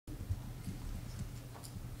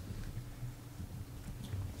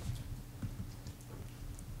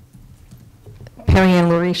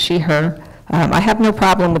binary, she, her. I have no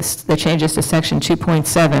problem with the changes to section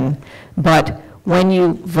 2.7, but when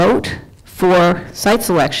you vote for site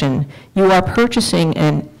selection, you are purchasing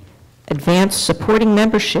an advanced supporting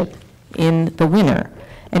membership in the winner.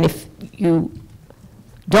 And if you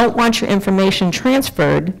don't want your information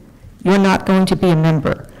transferred, you're not going to be a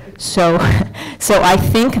member. So I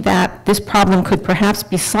think that this problem could perhaps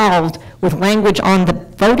be solved with language on the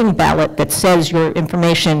voting ballot that says your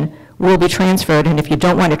information will be transferred, and if you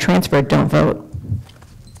don't want to transfer it, don't vote.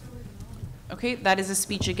 Okay, that is a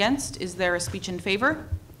speech against. Is there a speech in favor?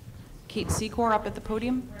 Kate Secor up at the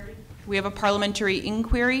podium. We have a parliamentary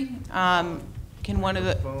inquiry. Can one of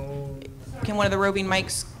the roving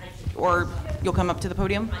mics, or you'll come up to the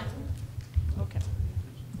podium? Okay.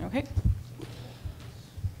 Okay.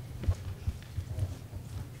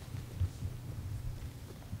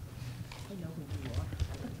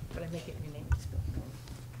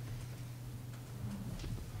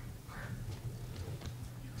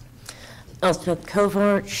 Elspeth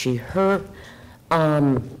Kovar, she, her,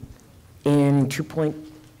 in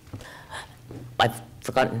I've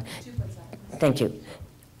forgotten. 2.7. Thank you.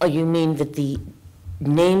 Oh, you mean that the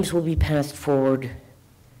names will be passed forward,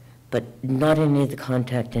 but not any of the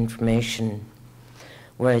contact information,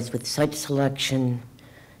 whereas with site selection,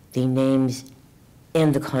 the names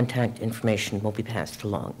and the contact information will be passed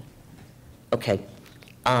along. Okay. They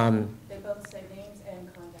both say names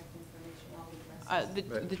and contact information. All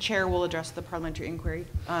the chair will address the parliamentary inquiry.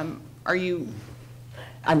 Are you?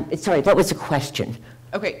 Sorry, that was a question.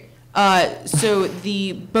 Okay. So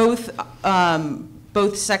the both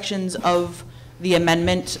sections of the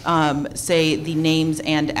amendment say the names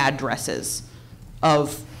and addresses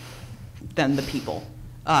of then the people.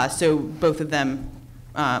 So both of them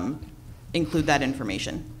include that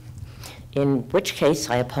information. In which case,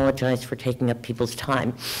 I apologize for taking up people's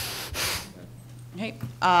time. Okay.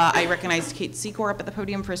 I recognize Kate Secor up at the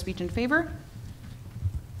podium for a speech in favor.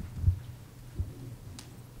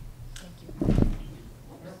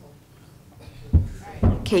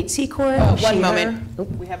 Kate Secor. One moment. Oh.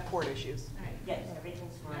 We have court issues. All right. Yes,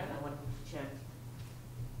 everything's fine. I want to check.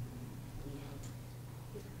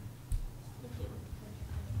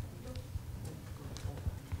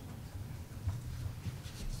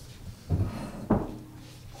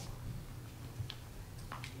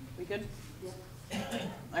 We good? Yeah.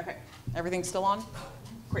 Okay. Everything's still on?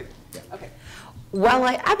 Great. Yeah. Okay. Well,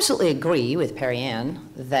 I absolutely agree with Perry Ann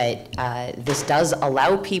that this does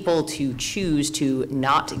allow people to choose to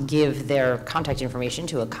not give their contact information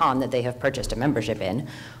to a con that they have purchased a membership in.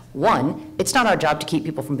 One, it's not our job to keep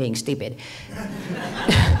people from being stupid.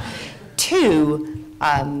 Two,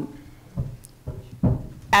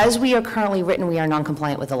 as we are currently written, we are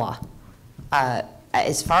non-compliant with the law.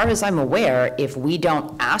 As far as I'm aware, if we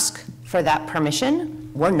don't ask for that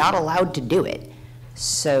permission, we're not allowed to do it.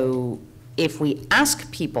 So if we ask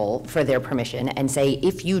people for their permission and say,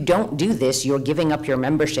 if you don't do this, you're giving up your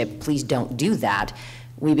membership, please don't do that,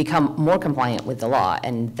 we become more compliant with the law,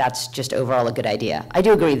 and that's just overall a good idea. I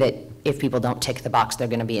do agree that if people don't tick the box, they're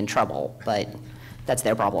going to be in trouble, but that's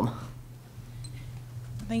their problem.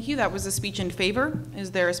 Thank you. That was a speech in favor.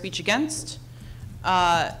 Is there a speech against?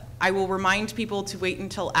 I will remind people to wait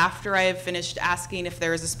until after I have finished asking if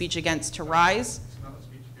there is a speech against to rise. It's not a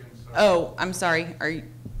speech against. Oh, I'm sorry. Are you?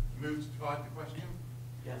 Move to divide the question?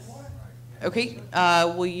 Yes. Okay.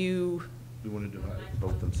 Will you? We want to divide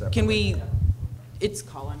both them separately. Can we? It's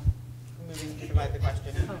Colin. Moving to divide the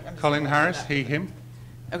question. Colin Harris, he, him.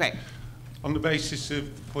 Okay. On the basis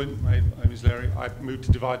of the point made by Ms. Leary, I moved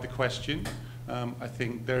to divide the question. I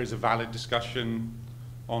think there is a valid discussion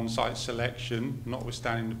on site selection,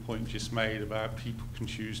 notwithstanding the point just made about people can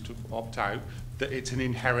choose to opt out, that it's an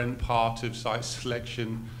inherent part of site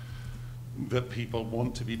selection that people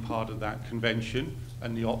want to be part of that convention,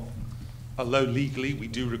 and although legally we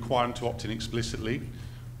do require them to opt in explicitly,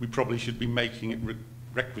 we probably should be making it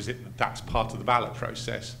requisite that that's part of the ballot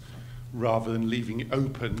process, rather than leaving it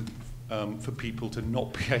open for people to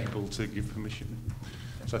not be able to give permission.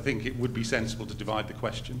 So I think it would be sensible to divide the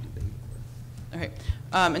question. Okay.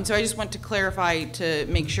 And so I just want to clarify to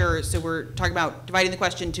make sure, so we're talking about dividing the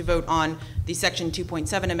question to vote on the section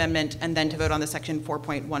 2.7 amendment and then to vote on the section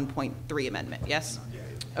 4.1.3 amendment, yes?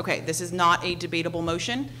 Okay, this is not a debatable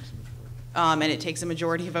motion, and it takes a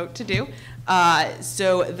majority vote to do.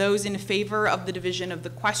 So those in favor of the division of the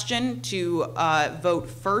question to vote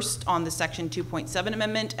first on the section 2.7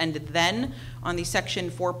 amendment and then on the section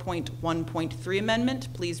 4.1.3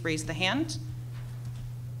 amendment, please raise the hand.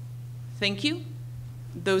 Thank you.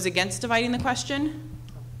 Those against dividing the question?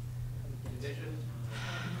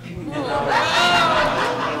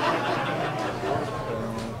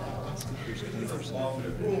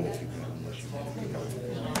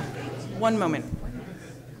 One moment.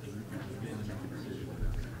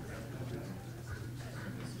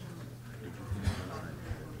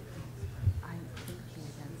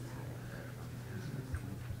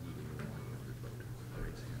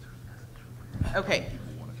 Okay.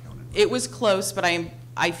 It was close, but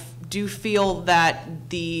I do feel that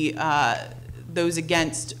those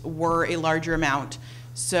against were a larger amount.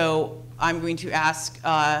 So I'm going to ask,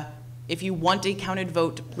 if you want a counted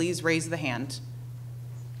vote, please raise the hand.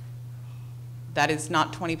 That is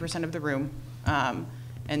not 20% of the room.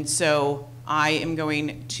 And so I am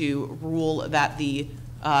going to rule that the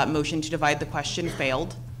motion to divide the question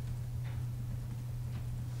failed.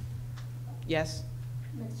 Yes?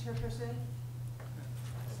 Ms. Chairperson?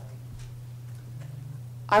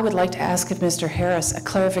 I would like to ask of Mr. Harris a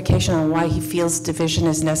clarification on why he feels division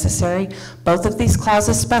is necessary. Both of these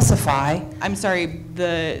clauses specify. I'm sorry,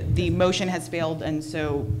 the motion has failed, and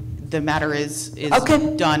so the matter is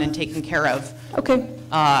Okay. done and taken care of. Okay.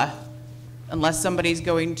 Unless somebody's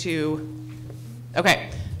going to, okay.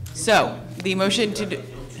 So the motion to,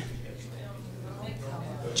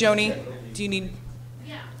 Joni, do you need?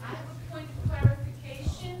 Yeah, I have a point of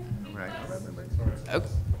clarification. Right. Okay.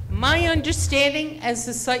 My understanding as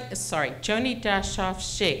a site, sorry, Joni Dashoff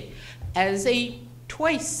Shea, as a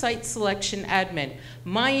twice site selection admin,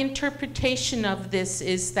 my interpretation of this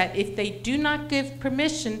is that if they do not give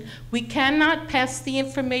permission, we cannot pass the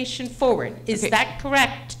information forward. Is Okay. that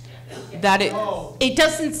correct? That it, It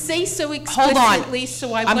doesn't say so hold explicitly, on.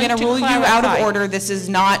 so I I'm want going to to rule you out of clarify. order. This is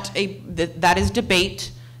not that is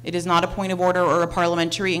debate. It is not a point of order or a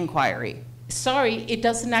parliamentary inquiry. Sorry, it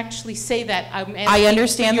doesn't actually say that. I'm asking I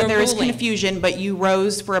understand for that your there is ruling. confusion, but you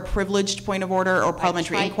rose for a privileged point of order or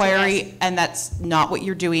parliamentary tried to inquiry, ask- and that's not what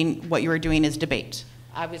you're doing. What you are doing is debate.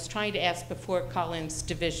 I was trying to ask before Colin's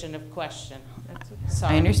division of question. I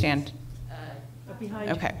Sorry. understand.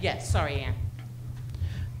 Okay. Yes, sorry, Ann.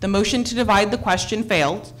 The motion to divide the question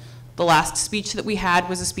failed. The last speech that we had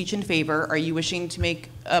was a speech in favor. Are you wishing to make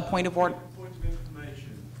a point of order? Point of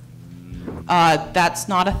information. That's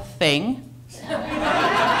not a thing.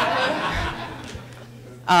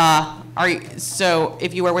 So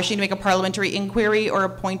if you are wishing to make a parliamentary inquiry or a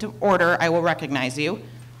point of order, I will recognize you.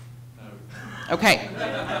 No. Okay.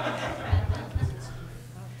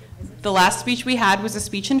 The last speech we had was a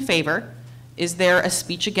speech in favor. Is there a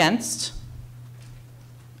speech against?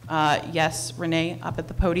 Yes, Renee, up at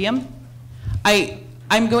the podium.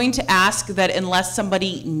 I'm going to ask that unless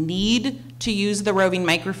somebody need to use the roving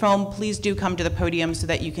microphone, please do come to the podium so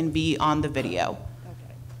that you can be on the video.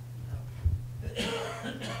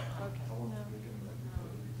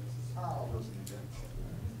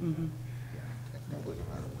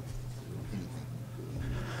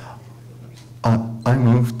 I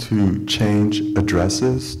move to change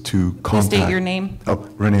addresses to Please contact. state your name. Oh,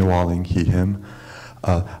 Renee Walling, he, him.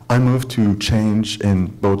 I move to change in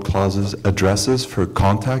both clauses addresses for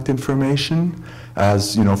contact information.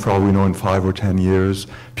 As you know, for all we know, in 5 or 10 years,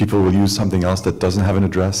 people will use something else that doesn't have an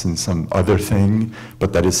address and some other thing,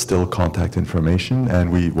 but that is still contact information,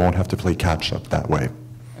 and we won't have to play catch up that way.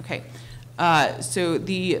 Okay. So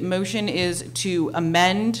the motion is to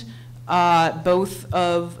amend both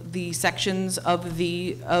of the sections of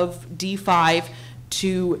D5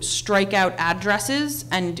 to strike out addresses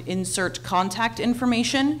and insert contact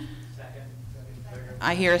information. Second.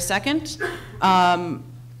 I hear a second. How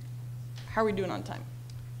are we doing on time?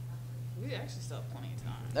 We actually still have plenty of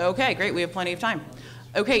time. Okay, great. We have plenty of time.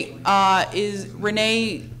 Okay, is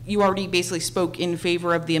Renee, you already basically spoke in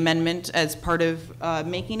favor of the amendment as part of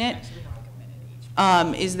making it.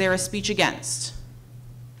 Is there a speech against?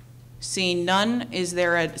 Seeing none, is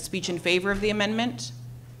there a speech in favor of the amendment?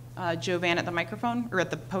 Jovan at the microphone, or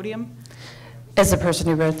at the podium? As the person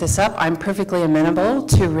who wrote this up, I'm perfectly amenable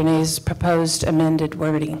to Renee's proposed amended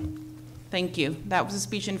wording. Thank you. That was a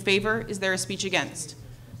speech in favor. Is there a speech against?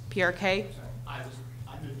 PRK? I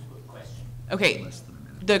moved to a question. Okay,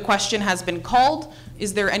 the question has been called.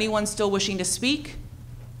 Is there anyone still wishing to speak?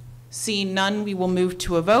 Seeing none, we will move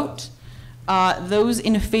to a vote. Those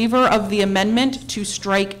in favor of the amendment to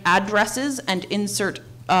strike addresses and insert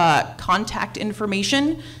contact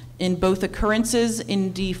information in both occurrences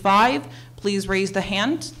in D5, please raise the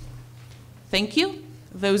hand. Thank you.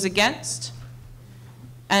 Those against?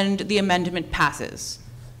 And the amendment passes.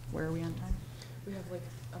 Where are we on time? We have like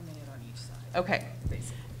a minute on each side. Okay.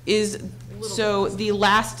 So the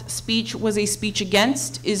last speech was a speech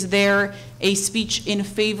against. Is there a speech in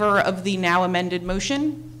favor of the now amended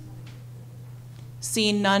motion?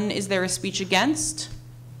 Seeing none, is there a speech against?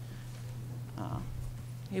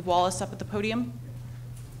 We have Wallace up at the podium.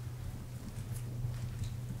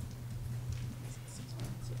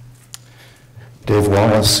 Dave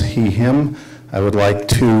Wallace, he, him. I would like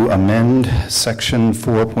to amend section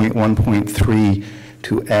 4.1.3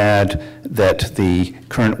 to add that the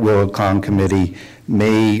current Worldcon committee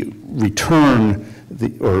may return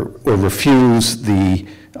or refuse the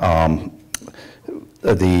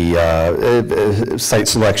site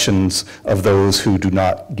selections of those who do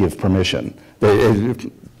not give permission.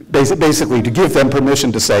 Basically, to give them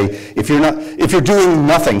permission to say, if you're doing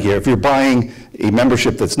nothing here, if you're buying a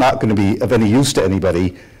membership that's not going to be of any use to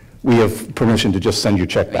anybody, we have permission to just send your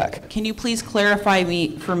check back. Can you please clarify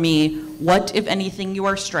for me what, if anything, you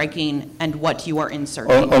are striking and what you are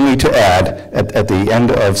inserting? Only to add, at the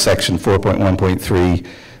end of section 4.1.3,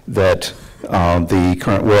 that the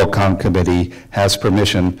current Worldcon committee has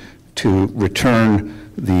permission to return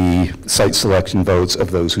the site selection votes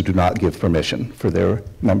of those who do not give permission for their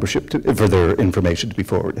membership, for their information to be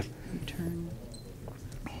forwarded. Return.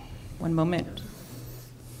 One moment.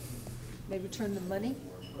 They return the money?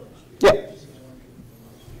 Yeah.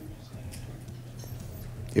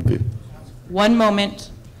 One moment.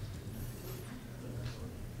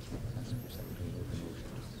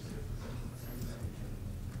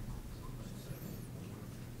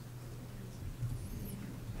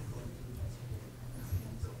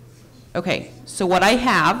 Okay, so what I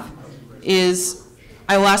have is,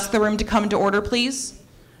 I will ask the room to come to order, please.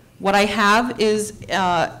 What I have is,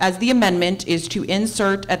 as the amendment, is to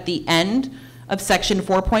insert at the end of section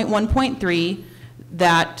 4.1.3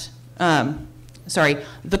 that,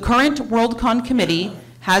 the current Worldcon committee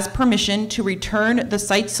has permission to return the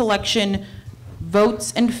site selection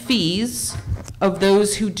votes and fees of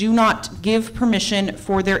those who do not give permission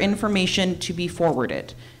for their information to be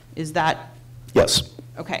forwarded. Is that? Yes.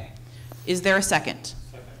 Okay. Is there a second?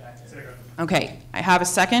 Second. Okay, I have a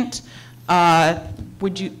second.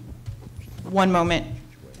 Would you, one moment.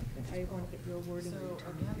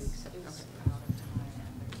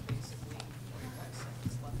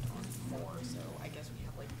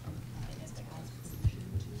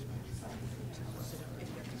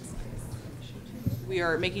 We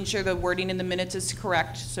are making sure the wording in the minutes is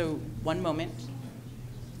correct, so one moment.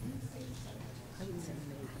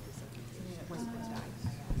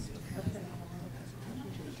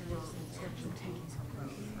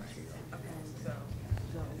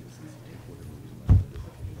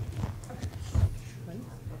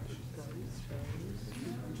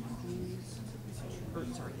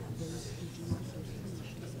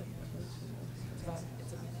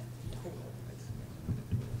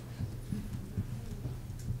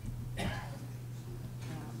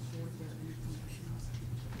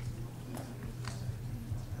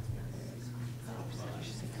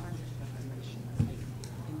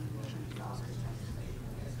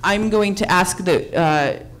 I'm going to ask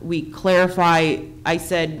that we clarify. I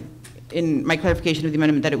said in my clarification of the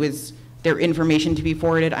amendment that it was their information to be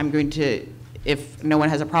forwarded. I'm going to, if no one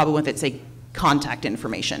has a problem with it, say contact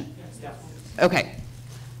information. Okay.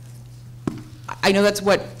 I know that's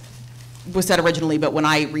what was said originally, but when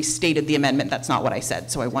I restated the amendment, that's not what I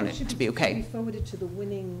said, so I wanted it to be okay. It should be forwarded to the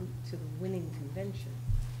winning convention.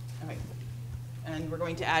 All right. And we're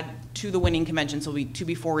going to add to the winning convention, so to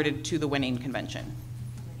be forwarded to the winning convention.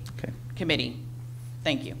 Okay. Committee.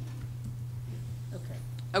 Thank you. Okay.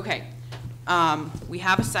 Okay. We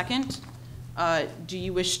have a second. Do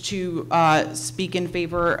you wish to speak in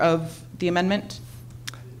favor of the amendment?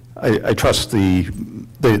 I trust the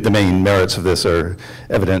main merits of this are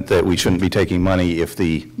evident, that we shouldn't be taking money if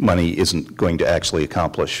the money isn't going to actually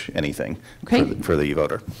accomplish anything for the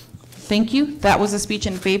voter. Thank you. That was a speech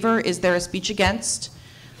in favor. Is there a speech against?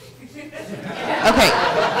 Okay.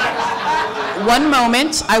 One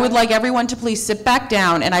moment. I would like everyone to please sit back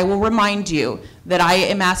down, and I will remind you that I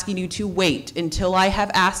am asking you to wait until I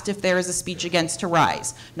have asked if there is a speech against to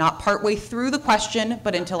rise. Not partway through the question,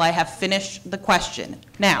 but until I have finished the question.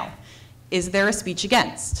 Now, is there a speech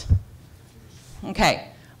against? Okay.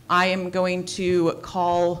 I am going to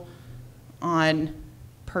call on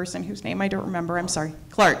person whose name I don't remember. I'm sorry.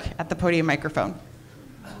 Clark at the podium microphone.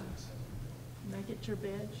 Can I get your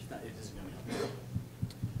badge?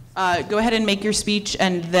 Go ahead and make your speech,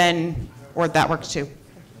 and then, or that works too.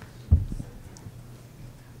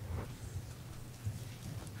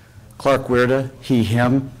 Clark Weirda, he,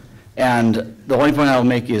 him. And the only point I'll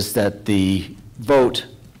make is that the vote,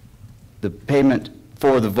 the payment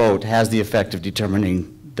for the vote has the effect of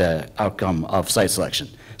determining the outcome of site selection.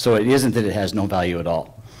 So it isn't that it has no value at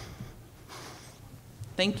all.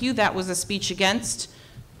 Thank you. That was a speech against.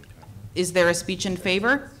 Is there a speech in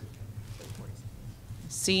favor?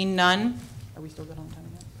 Seeing none. Are we still good on time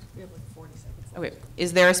yet? We have like 40 seconds. Okay.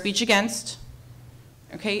 Is there a speech against?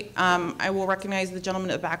 Okay. I will recognize the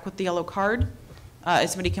gentleman at the back with the yellow card. If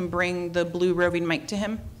somebody can bring the blue roving mic to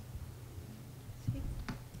him.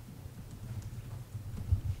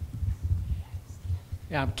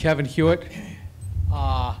 Yeah, I'm Kevin Hewitt.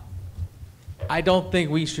 I don't think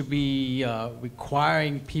we should be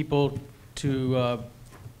requiring people to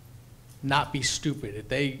not be stupid. If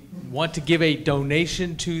they want to give a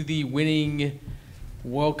donation to the winning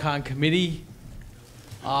Worldcon committee,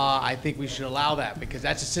 I think we should allow that, because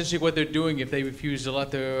that's essentially what they're doing if they refuse to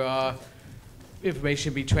let their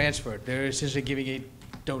information be transferred. They're essentially giving a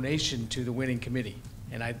donation to the winning committee.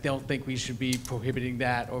 And I don't think we should be prohibiting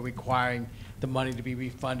that or requiring the money to be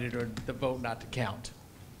refunded or the vote not to count.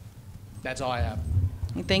 That's all I have.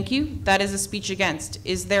 Thank you. That is a speech against.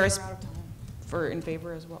 Is there a for in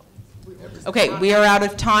favor as well? Okay, we are out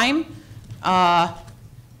of time.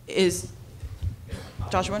 Is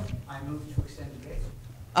Joshua? I move to extend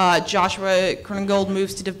debate. Joshua Kronengold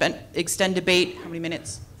moves to extend debate. How many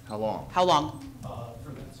minutes? How long? How long?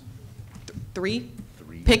 3 minutes. Three?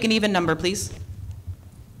 3. Pick an even number, please.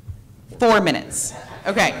 4 minutes.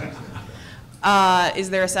 Okay. Is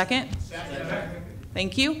there a second? Second.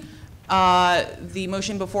 Thank you. The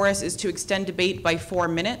motion before us is to extend debate by 4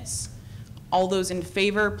 minutes. All those in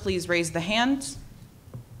favor, please raise the hand.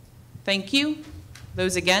 Thank you.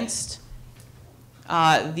 Those against?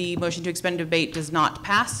 The motion to extend debate does not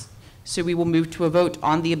pass, so we will move to a vote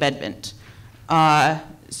on the amendment.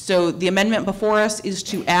 So the amendment before us is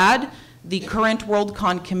to add the current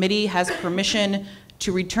Worldcon committee has permission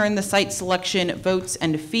to return the site selection votes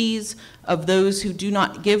and fees of those who do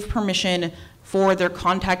not give permission for their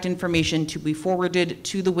contact information to be forwarded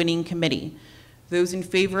to the winning committee. Those in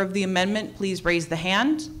favor of the amendment, please raise the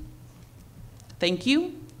hand. Thank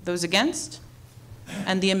you. Those against?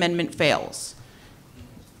 And the amendment fails.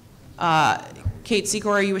 Kate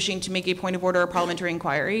Secor, are you wishing to make a point of order or parliamentary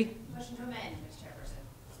inquiry? Motion to amend, Ms.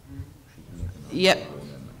 Chairperson. Yep.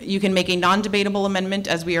 You can make a non-debatable amendment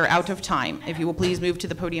as we are out of time. If you will please move to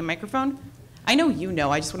the podium microphone. I know you know,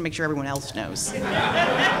 I just want to make sure everyone else knows.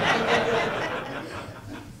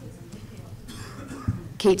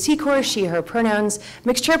 Kate Secor, she, her pronouns.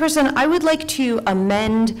 Mixed Chairperson, I would like to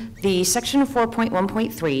amend the section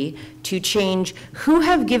 4.1.3 to change who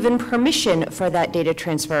have given permission for that data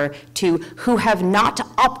transfer to who have not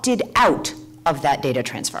opted out of that data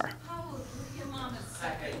transfer.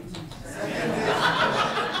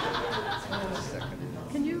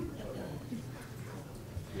 Can you?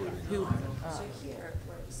 Who, here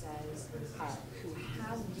where it says who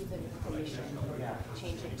have given permission,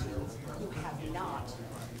 change it to who have not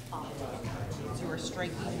opted out. So we're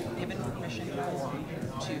striking given permission for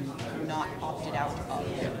to not opted out of.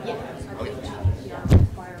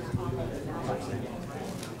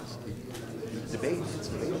 Debate.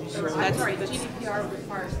 That's right. The GDPR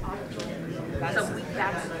requires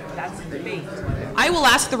that's a debate. I will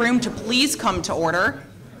ask the room to please come to order.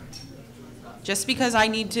 Just because I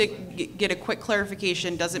need to get a quick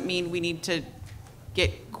clarification doesn't mean we need to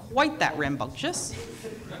get quite that rambunctious.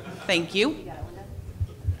 Thank you.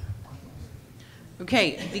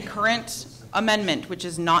 Okay, the current amendment, which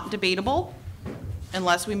is not debatable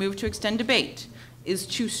unless we move to extend debate, is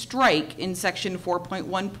to strike in section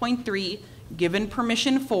 4.1.3, given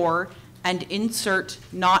permission for, and insert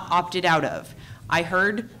not opted out of. I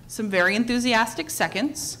heard some very enthusiastic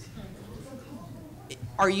seconds.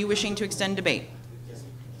 Are you wishing to extend debate?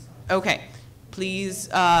 Okay, please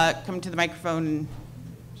come to the microphone.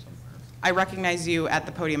 I recognize you at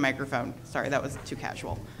the podium microphone. Sorry, that was too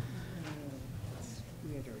casual.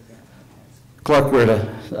 Clark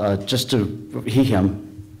Werda, just to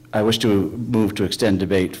him, I wish to move to extend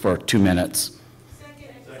debate for 2 minutes.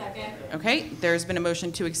 Second. Okay, there's been a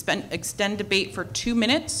motion to extend debate for 2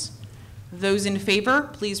 minutes. Those in favor,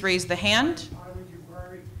 please raise the hand.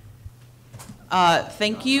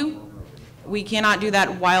 Thank you. We cannot do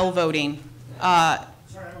that while voting. Sorry, I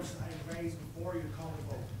raised before you called the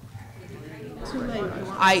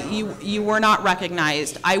vote. You were not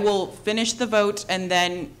recognized. I will finish the vote and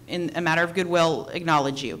then, in a matter of goodwill,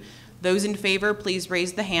 acknowledge you. Those in favor, please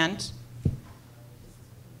raise the hand.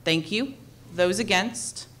 Thank you. Those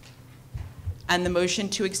against? And the motion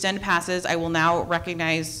to extend passes. I will now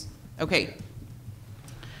recognize, okay.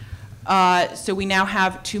 So we now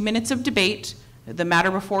have 2 minutes of debate. The matter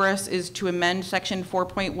before us is to amend section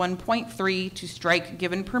 4.1.3 to strike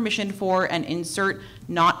given permission for and insert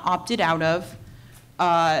not opted out of.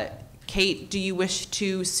 Kate, do you wish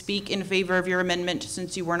to speak in favor of your amendment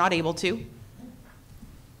since you were not able to?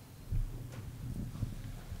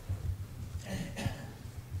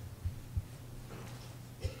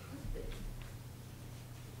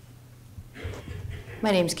 My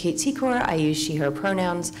name's Kate Secor. I use she, her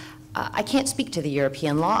pronouns. I can't speak to the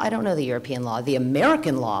European law. I don't know the European law. The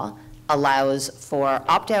American law allows for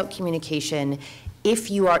opt-out communication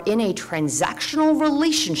if you are in a transactional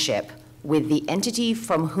relationship with the entity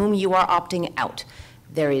from whom you are opting out.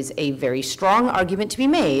 There is a very strong argument to be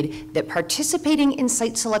made that participating in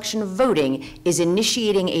site selection voting is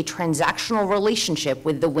initiating a transactional relationship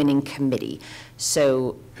with the winning committee.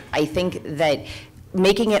 So I think that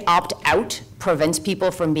making it opt-out prevents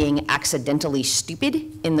people from being accidentally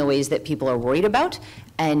stupid in the ways that people are worried about,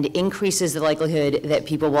 and increases the likelihood that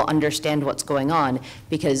people will understand what's going on,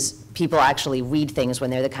 because people actually read things when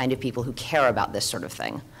they're the kind of people who care about this sort of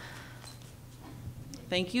thing.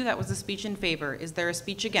 Thank you. That was a speech in favor. Is there a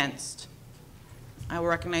speech against? I will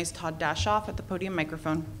recognize Todd Dashoff at the podium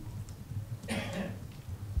microphone.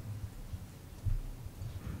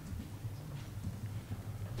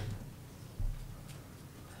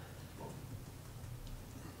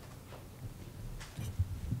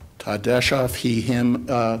 Todd Dashoff, he, him.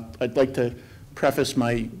 I'd like to preface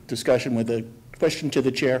my discussion with a question to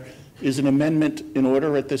the chair. Is an amendment in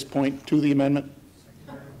order at this point to the amendment?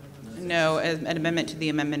 No, an amendment to the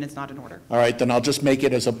amendment is not in order. All right, then I'll just make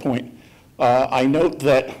it as a point. I note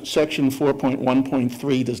that section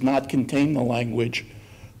 4.1.3 does not contain the language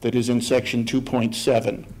that is in section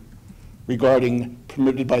 2.7 regarding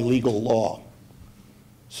permitted by legal law.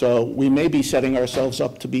 So we may be setting ourselves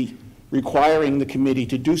up to be requiring the committee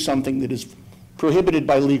to do something that is prohibited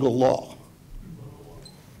by legal law.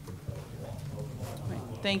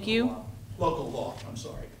 Thank you. Local law, I'm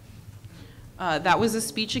sorry. That was a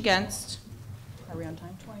speech against. Are we on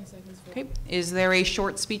time? 20 seconds. Okay. Is there a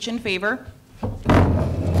short speech in favor?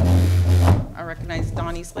 I recognize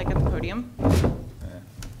Don Eastlake at the podium.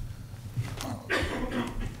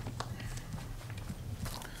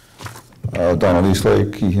 Donald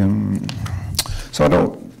Eastlake, him. So I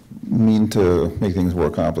don't mean to make things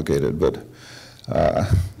more complicated, but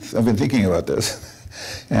I've been thinking about this.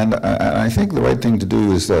 And I think the right thing to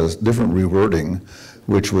do is different rewording,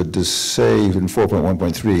 which would just say in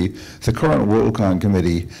 4.1.3, the current Worldcon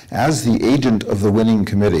committee, as the agent of the winning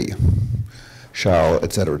committee, shall,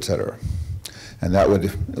 et cetera, et cetera. And that would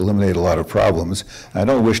eliminate a lot of problems. I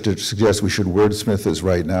don't wish to suggest we should wordsmith this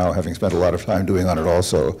right now, having spent a lot of time doing on it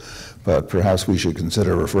also, but perhaps we should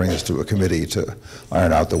consider referring this to a committee to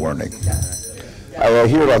iron out the wording. I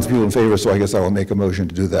hear lots of people in favor, so I guess I will make a motion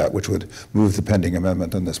to do that, which would move the pending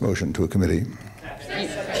amendment on this motion to a committee.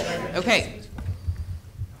 Okay.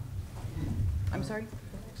 I'm sorry?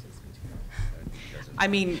 I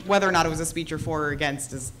mean, whether or not it was a speech or for or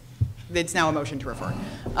against is, it's now a motion to refer.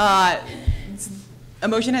 A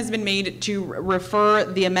motion has been made to refer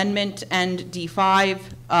the amendment and D5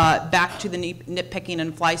 back to the nitpicking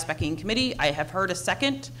and fly-specking committee. I have heard a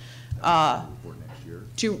second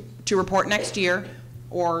to report next year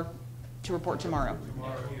or to report tomorrow.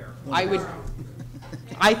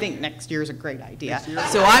 I think next year is a great idea.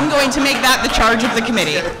 So I'm going to make that the charge of the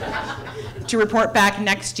committee to report back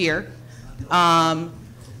next year.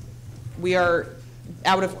 We are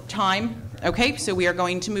out of time. Okay, so we are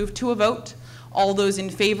going to move to a vote. All those in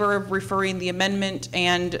favor of referring the amendment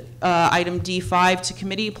and item D5 to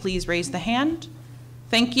committee, please raise the hand.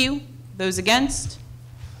 Thank you. Those against?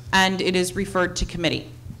 And it is referred to committee.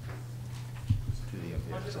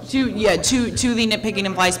 To the nitpicking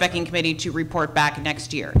and fly-specking committee to report back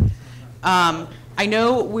next year. I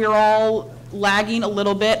know we're all lagging a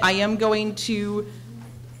little bit. I am going to,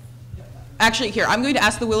 actually here, I'm going to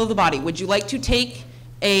ask the will of the body. Would you like to take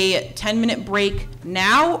a 10-minute break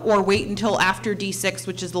now or wait until after D6,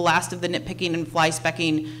 which is the last of the nitpicking and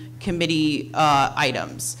fly-specking committee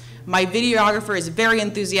items? My videographer is very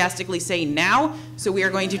enthusiastically saying now, so we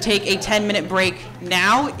are going to take a 10-minute break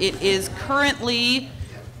now. It is currently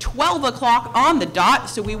 12 o'clock on the dot,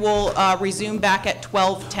 so we will resume back at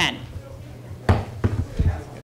 12:10.